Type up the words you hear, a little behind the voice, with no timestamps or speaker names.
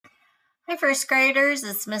Hi, first graders.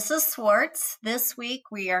 It's Mrs. Swartz. This week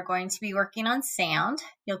we are going to be working on sound.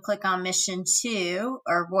 You'll click on Mission 2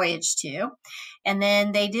 or Voyage 2. And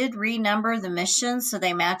then they did renumber the missions, so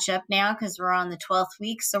they match up now because we're on the 12th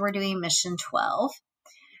week. So we're doing Mission 12.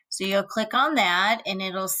 So you'll click on that and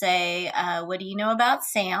it'll say, what do you know about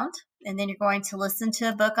sound? And then you're going to listen to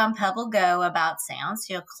a book on Pebble Go about sound.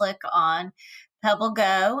 So you'll click on Pebble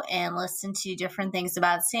Go and listen to different things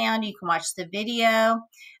about sound. You can watch the video,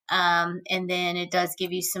 and then it does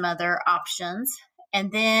give you some other options.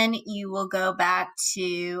 And then you will go back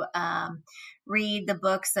to read the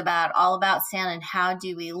books about all about sound and how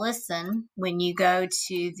do we listen. When you go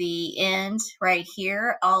to the end right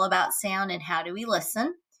here, all about sound and how do we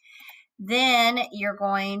listen. Then you're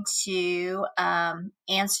going to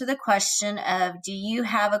answer the question of, do you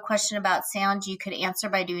have a question about sound you could answer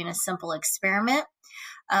by doing a simple experiment?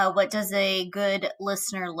 What does a good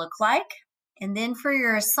listener look like? And then for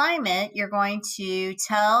your assignment, you're going to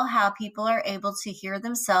tell how people are able to hear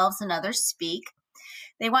themselves and others speak.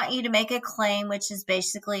 They want you to make a claim, which is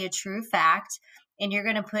basically a true fact. And you're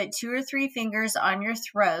going to put 2 or 3 fingers on your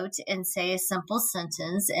throat and say a simple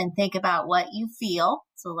sentence and think about what you feel.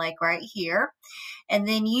 So like right here. And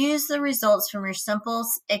then use the results from your simple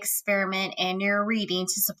experiment and your reading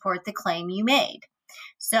to support the claim you made.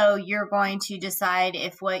 So you're going to decide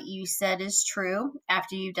if what you said is true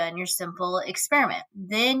after you've done your simple experiment.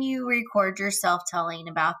 Then you record yourself telling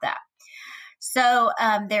about that. So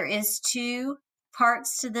there is 2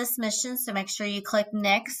 parts to this mission. So make sure you click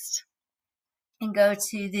next and go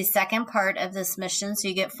to the second part of this mission so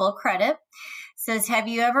you get full credit. It says, have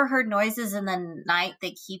you ever heard noises in the night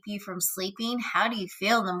that keep you from sleeping? How do you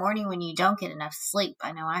feel in the morning when you don't get enough sleep?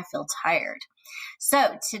 I know I feel tired.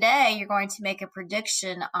 So today you're going to make a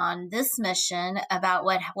prediction on this mission about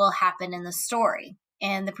what will happen in the story.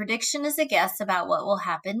 And the prediction is a guess about what will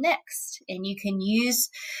happen next. And you can use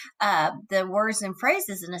the words and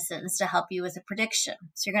phrases in a sentence to help you with a prediction.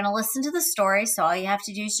 So you're going to listen to the story. So all you have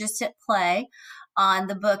to do is just hit play on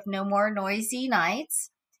the book No More Noisy Nights.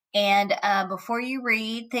 And before you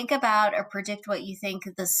read, think about or predict what you think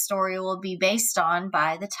the story will be based on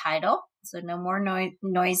by the title. So No More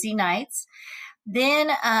Noisy Nights. Then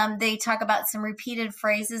they talk about some repeated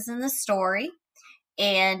phrases in the story.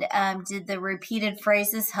 And did the repeated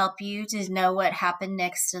phrases help you to know what happened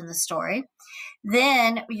next in the story?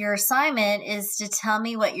 Then your assignment is to tell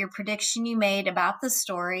me what your prediction you made about the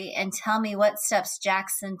story and tell me what steps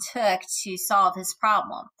Jackson took to solve his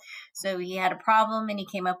problem. So he had a problem and he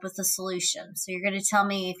came up with a solution. So you're going to tell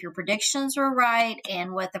me if your predictions were right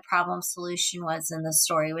and what the problem solution was in the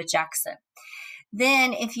story with Jackson.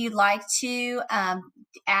 Then if you'd like to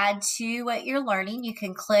add to what you're learning, you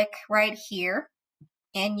can click right here.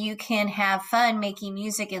 And you can have fun making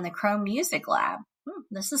music in the Chrome Music Lab.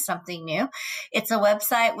 This is something new. It's a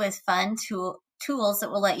website with fun tools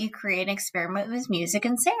that will let you create an experiment with music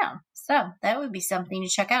and sound. So that would be something to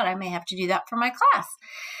check out. I may have to do that for my class.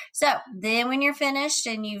 So then when you're finished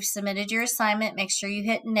and you've submitted your assignment, make sure you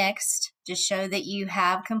hit next to show that you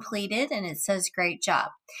have completed, and it says great job.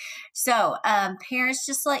 So parents,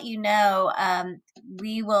 just let you know,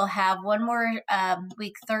 we will have one more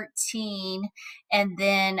week 13, and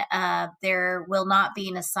then there will not be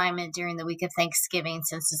an assignment during the week of Thanksgiving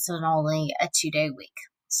since it's only a 2-day week.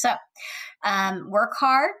 So work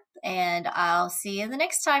hard, and I'll see you the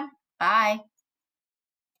next time. Bye.